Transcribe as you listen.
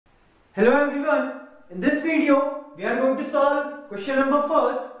Hello everyone, in this video we are going to solve question number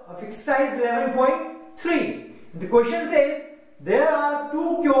first of exercise 11.3. The question says there are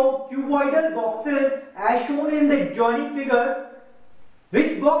two cuboidal boxes as shown in the adjoining figure.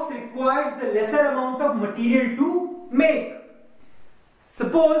 Which box requires the lesser amount of material to make?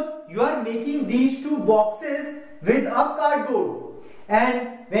 Suppose you are making these two boxes with a cardboard,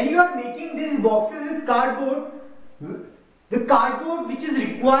 and when you are making these boxes with cardboard, the cardboard which is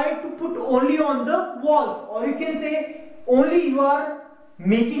required to put only on the walls, or you can say only you are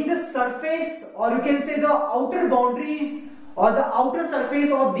making the surface, or you can say the outer boundaries or the outer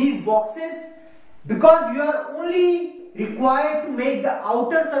surface of these boxes, because you are only required to make the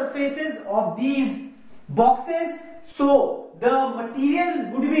outer surfaces of these boxes, so the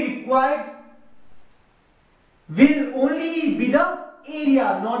material would be required will only be the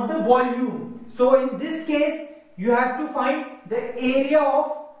area, not the volume. So in this case you have to find the area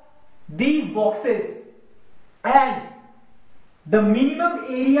of these boxes, and the minimum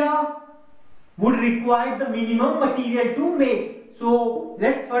area would require the minimum material to make. So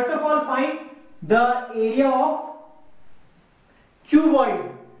let's first of all find the area of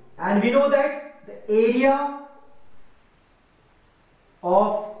cuboid, and we know that the area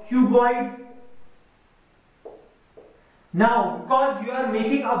of cuboid, now because you are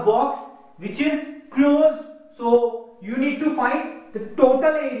making a box which is closed, so you need to find the total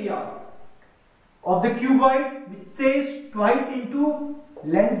area of the cuboid, which says twice into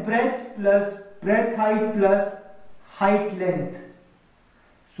length breadth plus breadth height plus height length.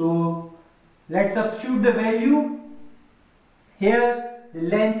 So let's substitute the value. Here the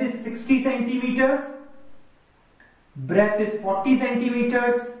length is 60 centimeters, breadth is 40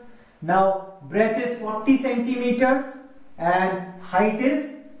 centimeters. Now breadth is 40 centimeters and height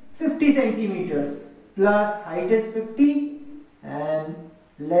is 50 centimeters, plus height is 50 and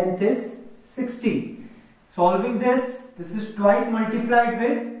length is 60. Solving this is twice multiplied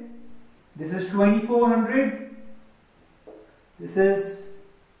with, this is 2400, this is,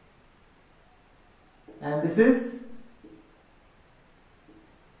 and this is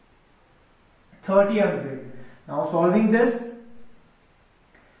 3000. Now solving this,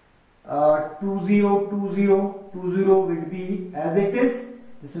 20 will be as it is.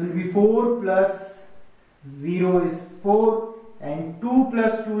 This will be 4 plus 0 is 4, and 2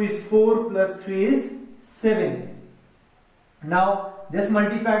 plus 2 is 4 plus 3 is 7. Now this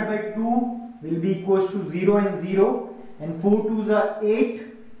multiplied by 2 will be equals to 0 and 0, and 4 2s are 8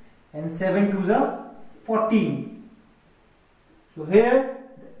 and 7 2s are 14. So here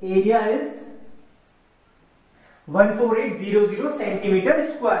the area is 14800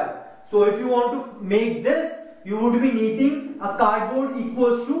 centimeter square. So if you want to make this, you would be needing a cardboard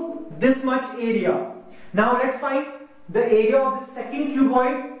equals to this much area. Now let's find the area of the second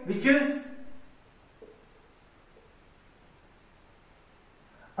cuboid, which is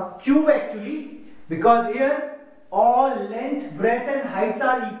a cube actually, because here all length, breadth and heights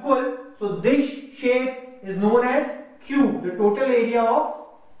are equal, so this shape is known as cube. The total area of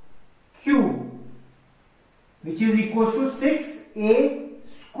cube, which is equals to 6a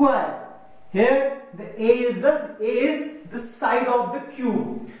square. Here the A is the side of the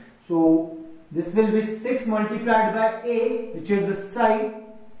cube, so this will be 6 multiplied by A, which is the side,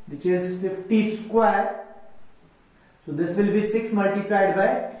 which is 50 square. So this will be 6 multiplied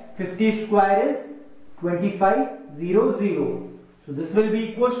by 50 square is 2500. So this will be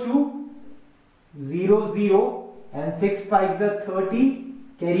equals to 00, and 6 5s are 30,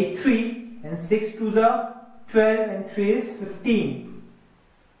 carry 3, and 6 2s are 12, and 3 is 15.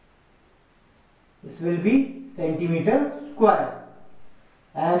 This will be centimeter square.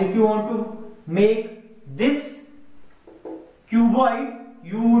 And if you want to make this cuboid,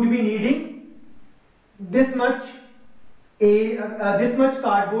 you would be needing this much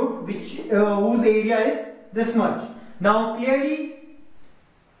cardboard, which whose area is this much. Now clearly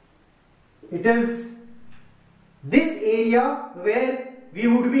it is this area where we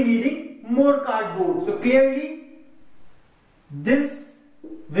would be needing more cardboard. So clearly this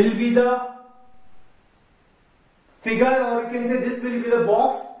will be the figure, or you can say this will be the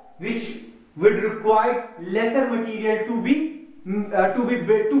box which would require lesser material to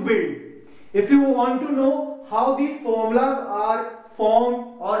build. If you want to know how these formulas are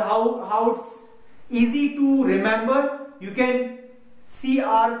formed, or how it's easy to remember, you can see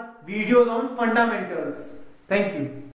our videos on fundamentals. Thank you.